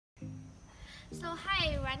So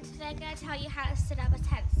hi everyone, today I'm going to tell you how to set up a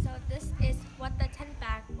tent. So this is what the tent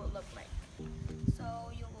bag will look like. So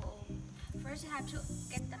you will first have to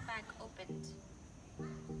get the bag opened.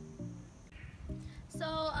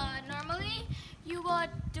 So normally you will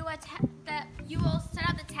do you will set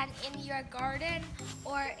up the tent in your garden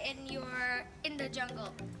or in the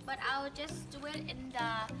jungle. But I will just do it in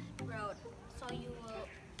the road. So you will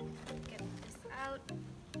get this out,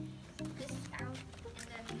 and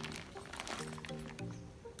then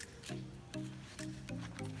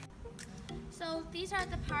so these are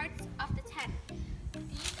the parts of the tent.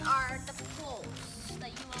 These are the poles that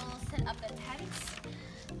you will set up the tents.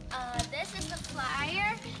 This is the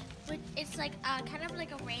flyer, which it's like kind of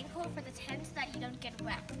like a raincoat for the tents that you don't get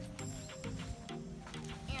wet.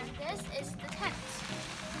 And this is the tent.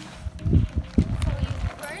 So we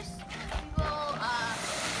will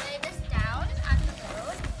lay this down on the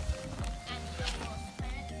road, and you will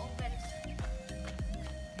spin it open.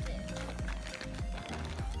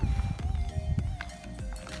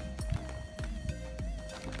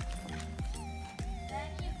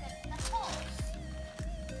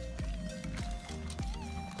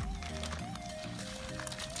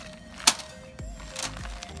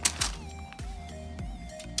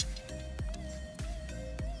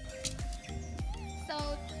 So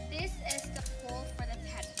this is the pole for the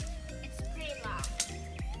tent. It's pretty long.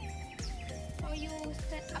 So you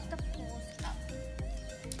set up the poles up.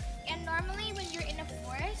 And normally when you're in a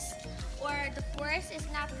forest or the forest is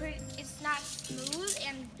it's not smooth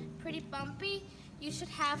and pretty bumpy, you should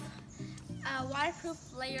have a waterproof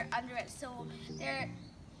layer under it so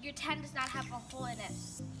your tent does not have a hole in it.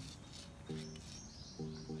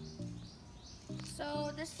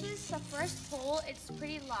 So this is the first pole. It's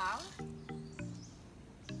pretty long.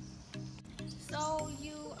 So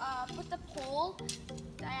you put the pole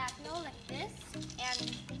diagonal like this,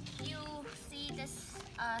 and you see this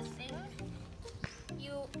thing,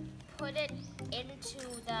 you put it into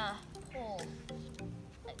the pole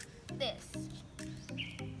like this.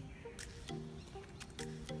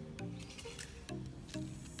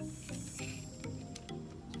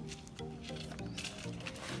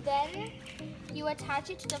 Then you attach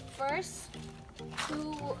it to the first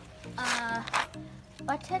two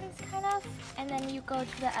buttons kind of, and then you go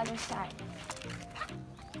to the other side.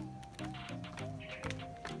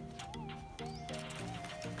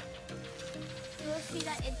 You will see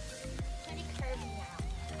that it's pretty curvy now.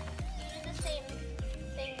 You do the same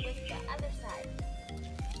thing with the other side.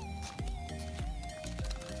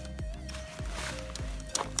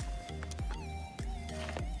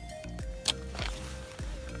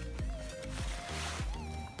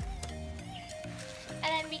 And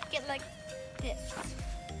then we get like this.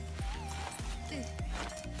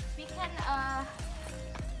 We can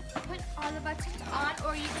put all the buttons on,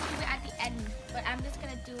 or you can do it at the end, but I'm just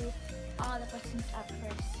gonna do all the buttons up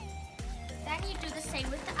first. Then you do the same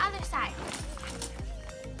with the other side.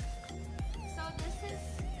 So this is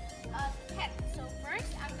the tent. So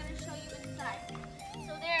first I'm gonna show you inside.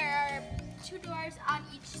 So there are two doors on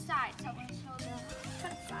each side. So I'm gonna show the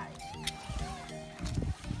front side.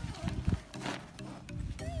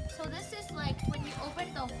 So this is like when you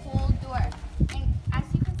open the whole door, and as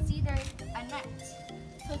you can see there's a net,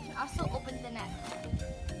 so you can also open the net.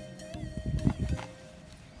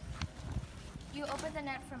 You open the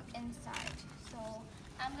net from inside, so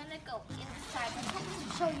I'm gonna go inside to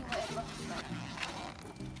show you what it looks like.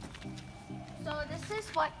 So this is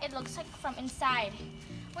what it looks like from inside.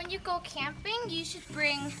 When you go camping, you should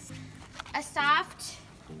bring a soft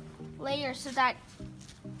layer so that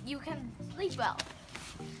you can sleep well.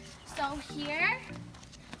 So here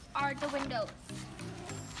are the windows.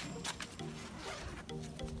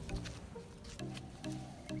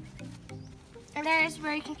 And there is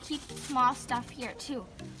where you can keep small stuff here too.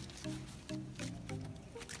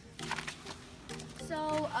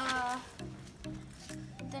 So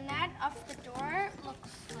the net of the door looks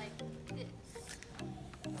like this.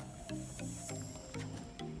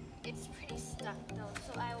 It's pretty stuck though,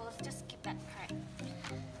 so I will just skip that part.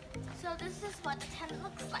 So this is what the tent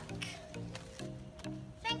looks like.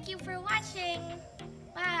 Thank you for watching.